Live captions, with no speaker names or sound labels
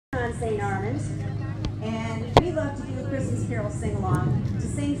on St. Armand, and we love to do a Christmas Carol sing-along to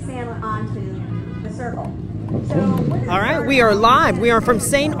sing Santa onto the circle. All right, we are live. We are from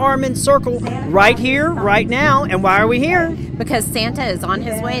St. Armand Circle right here, right now. And why are we here? Because Santa is on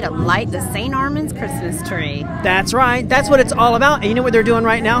his way to light the St. Armand's Christmas tree. That's right. That's what it's all about. And you know what they're doing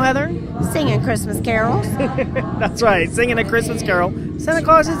right now, Heather? Singing Christmas carols. That's right, singing a Christmas carol. Santa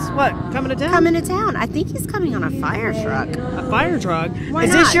Claus is what? Coming to town? Coming to town. I think he's coming on a fire truck. A fire truck? Why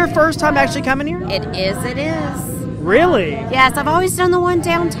is not? this your first time actually coming here? It is. Really? Yes, I've always done the one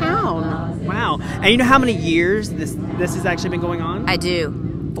downtown. Wow. And you know how many years this has actually been going on? I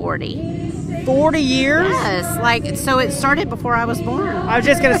do. 40. 40 years? Yes. So it started before I was born. I was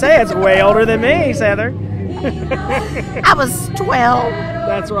just going to say, it's way older than me, Heather. I was 12.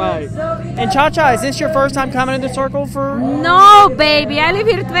 That's right. And Cha-Cha, is this your first time coming in the circle for? No, baby. I live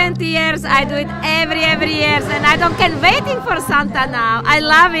here 20 years. I do it every year. And I don't can waiting for Santa now. I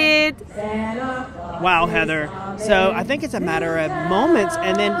love it. Wow, Heather. So I think it's a matter of moments,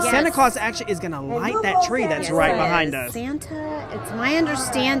 and then Yes. Santa Claus actually is going to light that tree that's right behind us. Santa, it's my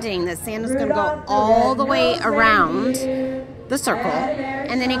understanding that Santa's going to go all the way around the circle,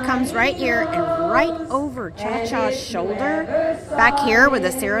 and then he comes right here and right over Cha-Cha's shoulder, back here where the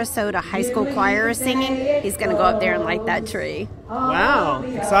Sarasota High School Choir is singing. He's going to go up there and light that tree. Wow,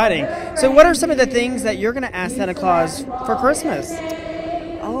 exciting. So what are some of the things that you're going to ask Santa Claus for Christmas?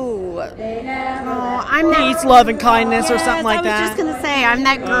 I'm that, Peace, love, and kindness, or something like that. I was just going to say, I'm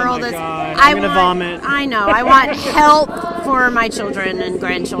that girl my that's... God, I'm going to vomit. I know. I want health for my children and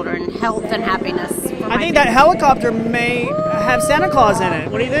grandchildren, health and happiness. I think that helicopter may have Santa Claus in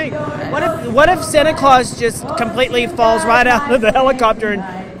it. What do you think? What if Santa Claus just completely falls right out of the helicopter and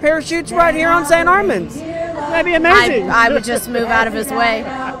parachutes right here on St. Armand's? That'd be amazing. I would just move out of his way.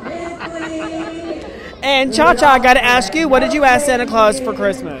 And Cha-Cha, I got to ask you, what did you ask Santa Claus for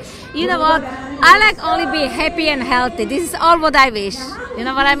Christmas? You know what? I like only be happy and healthy. This is all what I wish. You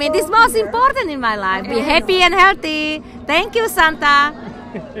know what I mean? This is most important in my life. Be happy and healthy. Thank you, Santa.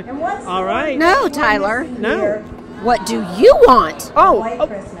 All right. No, Tyler. No. What do you want?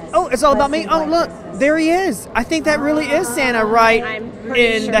 Oh, it's all about me. Oh, look, there he is. I think that really is Santa right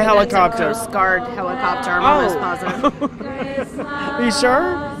in the helicopter. That's a Coast Guard helicopter. I'm almost positive. You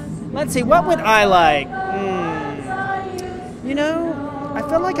sure? Let's see, what would I like? You know, I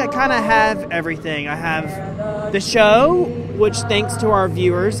feel like I kind of have everything. I have the show, which thanks to our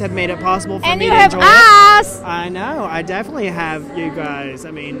viewers have made it possible for me to enjoy it. Us. I know, I definitely have you guys.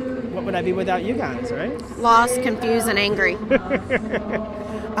 I mean, what would I be without you guys, right? Lost, confused, and angry.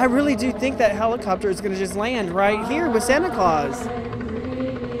 I really do think that helicopter is going to just land right here with Santa Claus.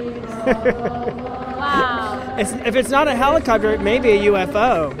 Wow. If it's not a helicopter, it may be a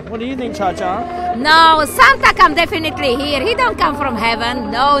UFO. What do you think, Cha-Cha? No, Santa come definitely here. He don't come from heaven.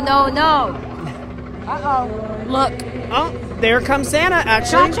 No. Uh-oh. Look. Oh, there comes Santa,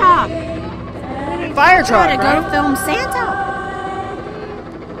 actually. Cha-Cha. Fire truck, Gotta right? go film Santa.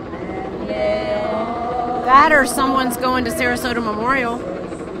 That or someone's going to Sarasota Memorial.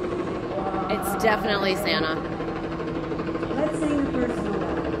 It's definitely Santa. Let's sing the first one.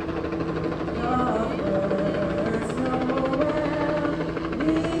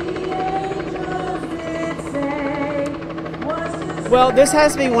 Well, this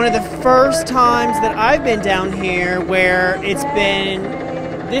has to be one of the first times that I've been down here where it's been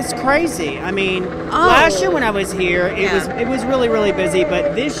this crazy. I mean, last year when I was here, it was really, really busy.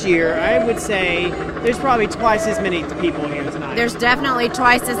 But this year, I would say there's probably twice as many people here tonight. There's definitely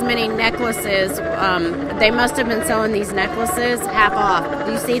twice as many necklaces. They must have been selling these necklaces half off.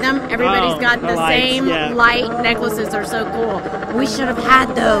 Do you see them? Everybody's got the lights, same light necklaces. They're so cool. We should have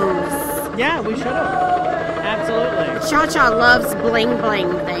had those. Yeah, we should have. Absolutely. Cha-Cha loves bling bling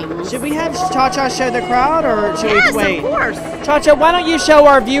things. Should we have Cha-Cha show the crowd, or should we wait? Yes, of course. Cha-Cha, why don't you show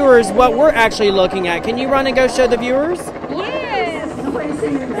our viewers what we're actually looking at? Can you run and go show the viewers? Yes.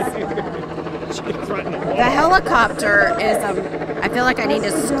 The helicopter is, I feel like I need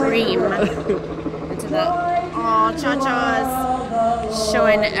to scream into the, Cha-Cha's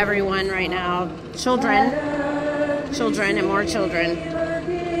showing everyone right now. Children and more children.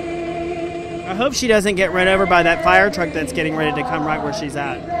 I hope she doesn't get run over by that fire truck that's getting ready to come right where she's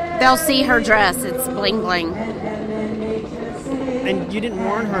at. They'll see her dress. It's bling bling. And you didn't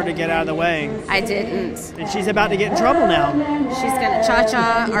warn her to get out of the way. I didn't. And she's about to get in trouble now. She's gonna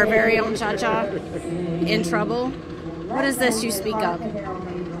Cha-Cha, our very own Cha-Cha, in trouble. What is this you speak of?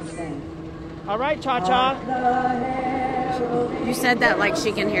 All right, Cha-Cha. You said that like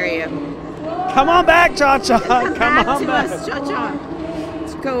she can hear you. Come on back, Cha-Cha. Come Back on to back. us, Cha-Cha.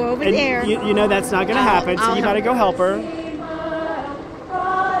 Let's go over And there. you know that's not going to happen, so you got to go help her.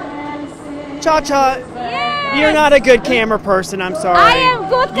 Cha-Cha, you're not a good camera person, I'm sorry. I am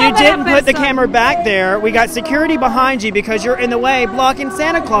good You camera didn't put the person. camera back there. We got security behind you because you're in the way blocking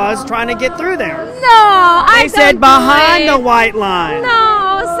Santa Claus trying to get through there. No, I They said don't behind do the it. white line.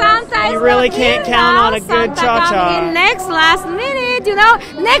 No, Santa is You really not can't here count now. on a good Santa cha-cha. coming in next last minute, you know.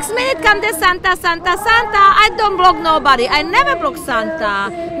 Next minute come the Santa. I don't block nobody. I never block Santa.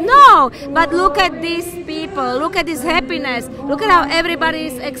 No, but look at these people. Look at this happiness. Look at how everybody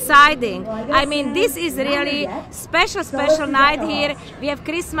is exciting. I mean, this is really special night here. We have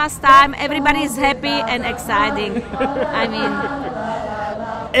Christmas time. Everybody is happy and exciting. I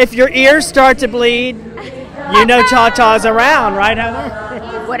mean, If your ears start to bleed, you know Cha-Cha's around, right,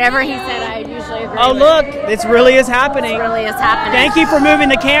 Heather? Whatever he said, I usually agree Oh, with. look, this really is happening. It really is happening. Thank you for moving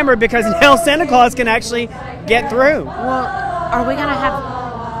the camera because now Santa Claus can actually get through. Well, are we gonna have?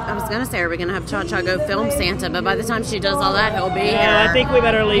 I was gonna say, are we gonna have Cha-Cha go film Santa? But by the time she does all that, he'll be here. Yeah, I think we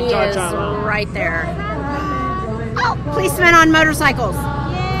better leave He Cha-Cha is alone. right there. Oh, policemen on motorcycles.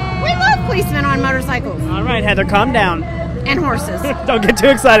 We love policemen on motorcycles All right, Heather, calm down. and horses. Don't get too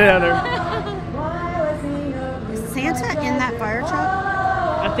excited, Heather. Is Santa in that fire truck?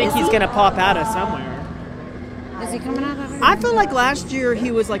 I think Is he's he? going to pop out of somewhere. Is he coming out of it? I feel like last year he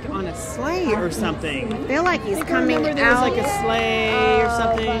was like on a sleigh or something. I feel like he's coming Remember there was out like a sleigh or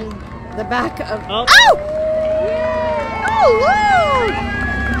something? the back of. Oh. Oh! Oh! Whoa!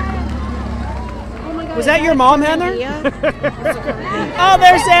 Oh my God! Was that your mom, Heather? Yeah. Oh,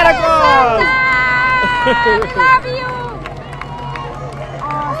 there's Santa Claus! love you.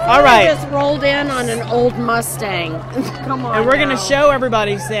 All right. Just rolled in on an old Mustang. Come on. And we're going to now. show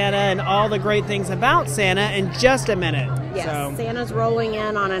everybody Santa and all the great things about Santa in just a minute. Yes, So, Santa's rolling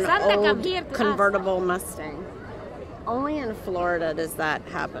in on an Santa, come old here to us. convertible Mustang. Only in Florida does that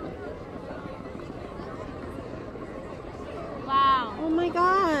happen. Wow. Oh my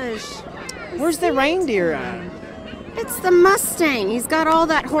gosh. where's the reindeer at? It's the Mustang. He's got all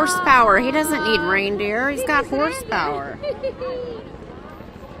that horsepower. He doesn't need reindeer. He's got horsepower.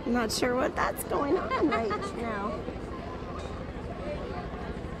 I'm not sure what that's going on right now.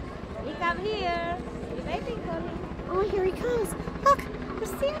 He come here. You waiting for me. Oh, here he comes. Look, there's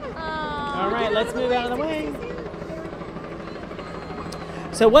Santa. All right, let's move out of the way.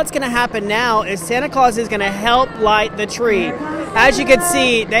 So what's going to happen now is Santa Claus is going to help light the tree. As you can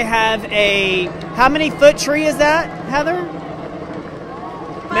see, they have a, how many foot tree is that, Heather?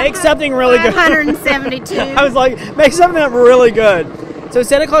 Make something really good. 572. I was like, make something up really good. So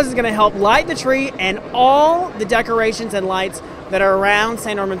Santa Claus is going to help light the tree and all the decorations and lights that are around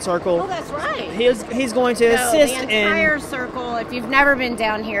St. Armand Circle. Oh, that's right. He's going to So assist the in. entire circle. If you've never been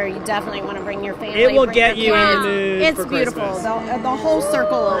down here, you definitely want to bring your family. It will bring get your you in the kids. mood It's for beautiful. Christmas. The whole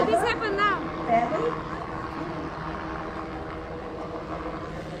circle. What is happening now? Family?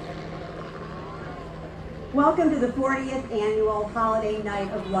 Welcome to the 40th annual Holiday Night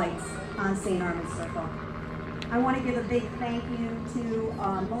of Lights on St. Armand Circle. I want to give a big thank you to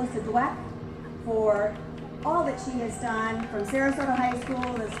Melissa Dweck for all that she has done from Sarasota High School,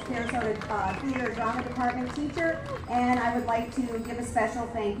 the Sarasota Theater Drama Department teacher, and I would like to give a special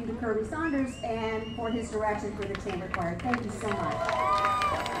thank you to Kirby Saunders and for his direction for the Chamber Choir. Thank you so much.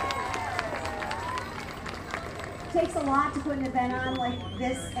 It takes a lot to put an event on like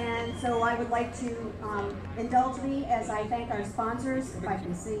this, and so I would like to indulge me as I thank our sponsors, if I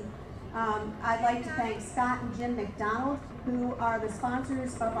can see. I'd like to thank Scott and Jim McDonald, who are the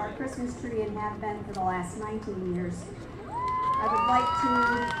sponsors of our Christmas tree and have been for the last 19 years. I would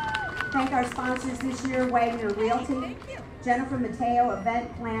like to thank our sponsors this year, Wagner Realty, Jennifer Mateo,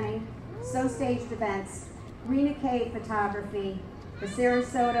 Event Planning, So Staged Events, Rena K Photography, the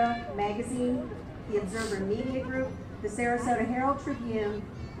Sarasota Magazine, the Observer Media Group, the Sarasota Herald Tribune,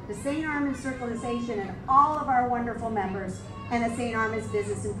 the St. Armand Circleization, and all of our wonderful members, and the St. Armand's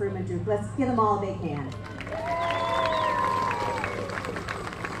Business Improvement Group. Let's give them all a big hand.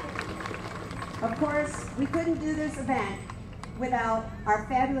 Of course, we couldn't do this event without our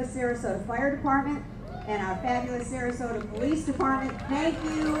fabulous Sarasota Fire Department and our fabulous Sarasota Police Department. Thank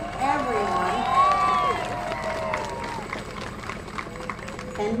you, everyone.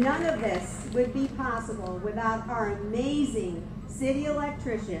 And none of this would be possible without our amazing city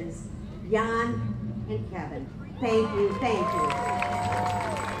electricians, Jan and Kevin. Thank you, thank you.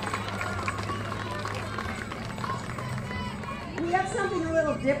 We have something a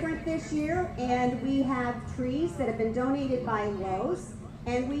little different this year, and we have trees that have been donated by Lowe's,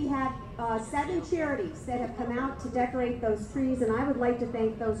 and we have 7 charities that have come out to decorate those trees, and I would like to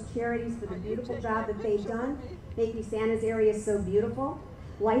thank those charities for the beautiful job that they've done, making Santa's area so beautiful.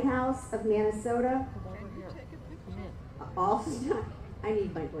 Lighthouse of Minnesota, I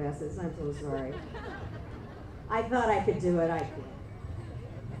need my glasses. I'm so sorry. I thought I could do it. I can't.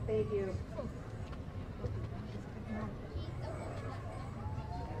 Thank you.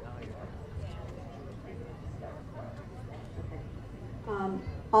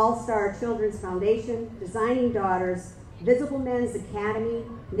 All-Star Children's Foundation, Designing Daughters, Visible Men's Academy,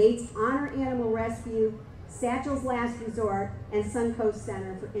 Nate's Honor Animal Rescue, Satchel's Last Resort, and Suncoast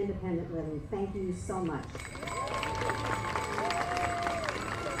Center for Independent Living. Thank you so much.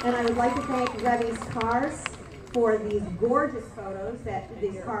 And I would like to thank Revy's Cars for these gorgeous photos,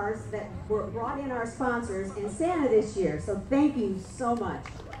 these cars that were brought in our sponsors in Santa this year. So thank you so much.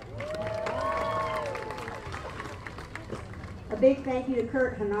 A big thank you to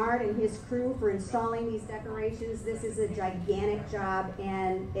Kurt Hennard and his crew for installing these decorations. This is a gigantic job,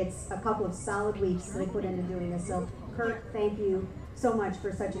 and it's a couple of solid weeks they put into doing this. So Kurt, thank you so much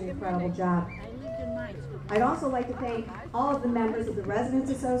for such an incredible job. I'd also like to thank all of the members of the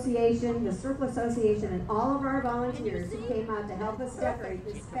Residents Association, the Circle Association, and all of our volunteers who came out to help us decorate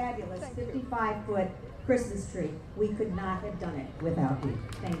this fabulous 55-foot Christmas tree. We could not have done it without you.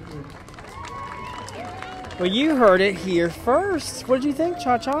 Thank you. Well, you heard it here first. What did you think,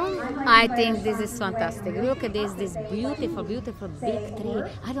 Cha-Cha? I think this is fantastic. Look at this beautiful, beautiful big tree.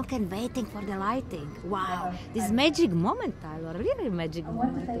 I don't keep waiting for the lighting. Wow, this magic moment, Tyler. Really magic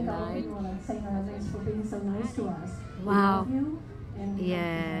moment tonight. I want to thank all of you on St. Armand's for being so nice to us. Wow. We love you, and we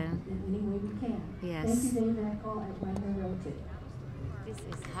Yeah. help you in any way we can. Yes. Thank you, Dave Eckel at Wagner Realty. This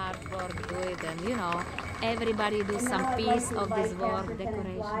is hard work, do it, and you know, everybody do some piece of this work, From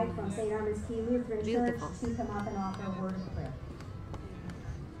decoration. St. Armand's Key Lutheran Beautiful. Church to come up and offer a word of prayer.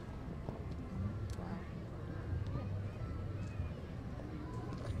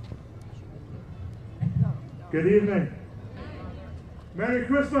 Good evening. Merry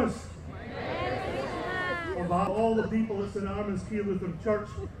Christmas. On behalf of all the people at St. Armand's Key Lutheran Church,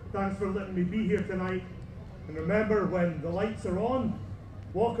 thanks for letting me be here tonight. And remember, when the lights are on,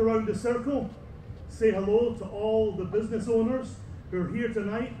 walk around the circle, say hello to all the business owners who are here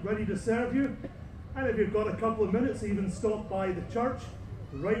tonight, ready to serve you. And if you've got a couple of minutes, even stop by the church,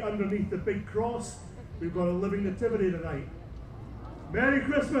 right underneath the big cross. We've got a living nativity tonight. Merry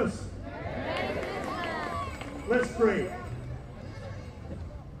Christmas! Merry Christmas! Let's pray.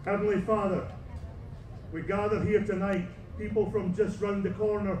 Heavenly Father, we gather here tonight, people from just round the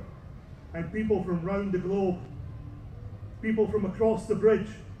corner, and people from round the globe, people from across the bridge,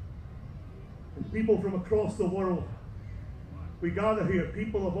 and people from across the world. We gather here,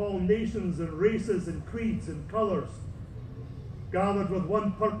 people of all nations and races and creeds and colours, gathered with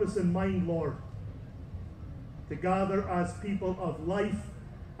one purpose in mind, Lord, to gather as people of life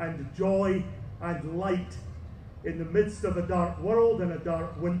and joy and light in the midst of a dark world and a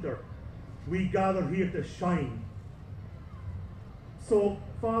dark winter. We gather here to shine. So,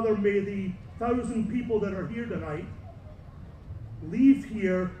 Father, may the 1,000 people that are here tonight leave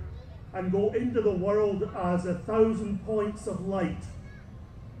here and go into the world as 1,000 points of light,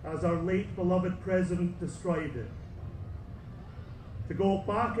 as our late beloved President described it. To go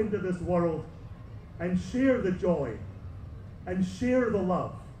back into this world and share the joy and share the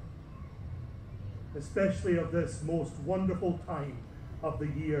love, especially of this most wonderful time of the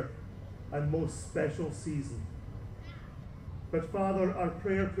year and most special season. But Father, our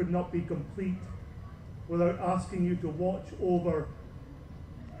prayer could not be complete without asking you to watch over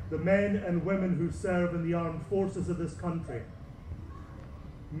the men and women who serve in the armed forces of this country,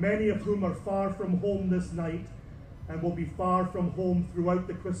 many of whom are far from home this night and will be far from home throughout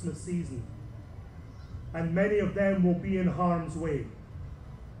the Christmas season. And many of them will be in harm's way.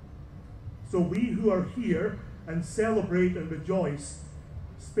 So we who are here and celebrate and rejoice,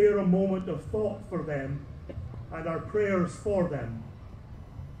 spare a moment of thought for them and our prayers for them,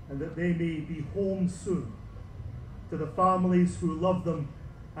 and that they may be home soon to the families who love them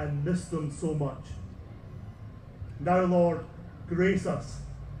and miss them so much. Now, Lord, grace us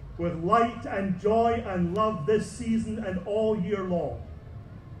with light and joy and love this season and all year long,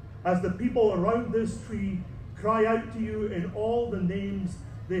 as the people around this tree cry out to you in all the names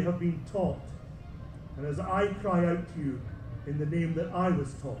they have been taught, and as I cry out to you in the name that I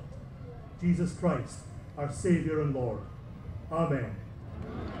was taught, Jesus Christ, our Savior and Lord. Amen.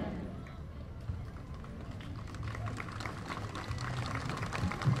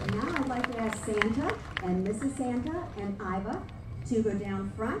 And now I'd like to ask Santa and Mrs. Santa and Iva to go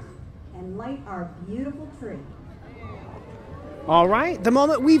down front and light our beautiful tree. All right, the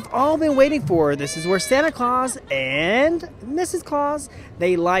moment we've all been waiting for. This is where Santa Claus and Mrs. Claus,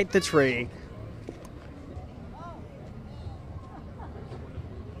 they light the tree.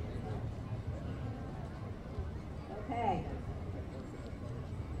 Okay.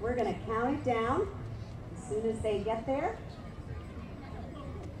 We're going to count it down as soon as they get there.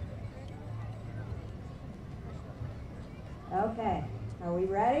 Okay, are we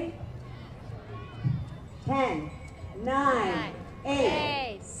ready? 10, 9,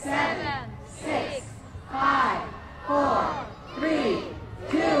 8, 7, 6, 5, 4, 3,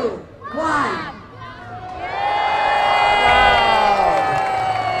 2, 1.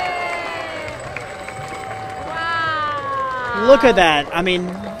 Look at that. I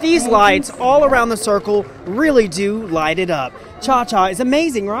mean, these lights all around the circle really do light it up. Cha-Cha is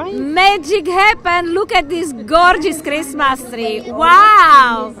amazing, right? Magic happened. Look at this gorgeous Christmas tree.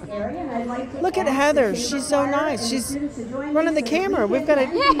 Wow. Look at Heather. She's so nice. She's running the camera. We've got to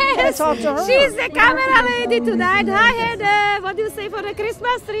talk to her. She's the camera lady tonight. Hi, Heather. What do you say for the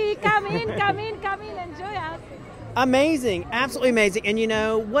Christmas tree? Come in, enjoy us. Amazing. Absolutely amazing. And you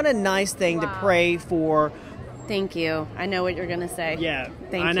know, what a nice thing to pray for. Thank you. I know what you're going to say. Yeah.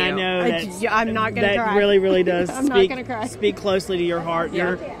 Thank and you. I know that I'm not going to cry. That really, really does I'm not gonna cry. speak closely to your heart.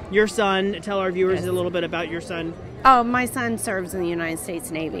 Yeah. Your son, tell our viewers a little bit about your son. Oh, my son serves in the United States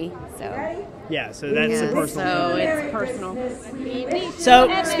Navy. So yeah, so that's a personal. So it's personal.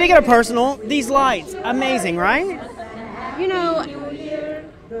 So speaking of personal, these lights, amazing, right? You know,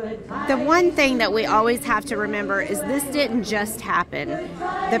 the one thing that we always have to remember is this didn't just happen.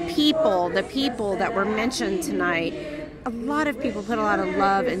 The people that were mentioned tonight, a lot of people put a lot of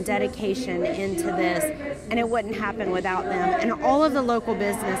love and dedication into this, and it wouldn't happen without them. And all of the local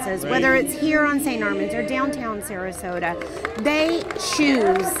businesses, whether it's here on St. Armand's or downtown Sarasota, they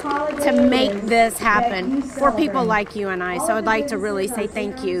choose to make this happen for people like you and I. So I'd like to really say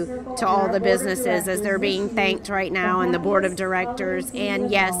thank you to all the businesses as they're being thanked right now, and the board of directors,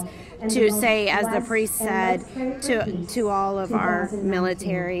 and yes, to say, as the priest said, to all of our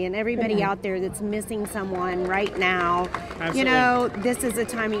military and everybody out there that's missing someone right now. Absolutely. You know, this is a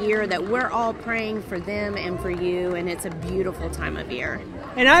time of year that we're all praying for them and for you, and it's a beautiful time of year.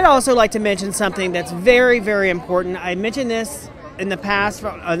 And I'd also like to mention something that's very, very important. I mentioned this in the past for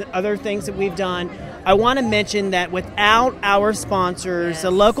other things that we've done. I want to mention that without our sponsors,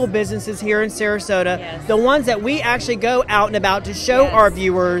 the local businesses here in Sarasota, the ones that we actually go out and about to show our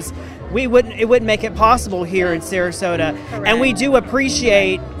viewers, it wouldn't make it possible here in Sarasota. Correct. And we do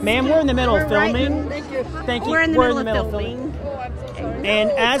appreciate, ma'am, we're in the middle of filming. Thank you. We're in the middle of filming. And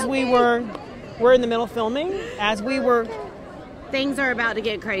as we're in the middle of filming, things are about to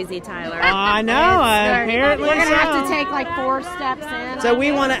get crazy, Tyler. I know. Apparently, we're gonna have to take like 4 steps in. So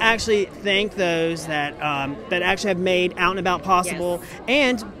we want to actually thank those that actually have made Out and About possible,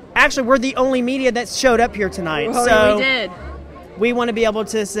 and actually we're the only media that showed up here tonight. Well, so we did. We want to be able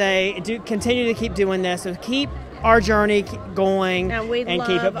to say, continue to keep doing this, so keep our journey going and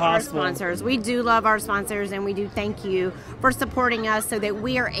keep it possible. Our sponsors. We do love our sponsors, and we do thank you for supporting us so that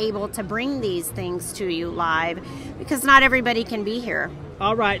we are able to bring these things to you live, because not everybody can be here.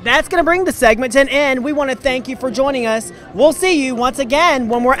 All right, that's going to bring the segment to an end. We want to thank you for joining us. We'll see you once again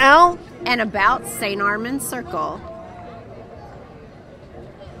when we're out and about St. Armand's Circle.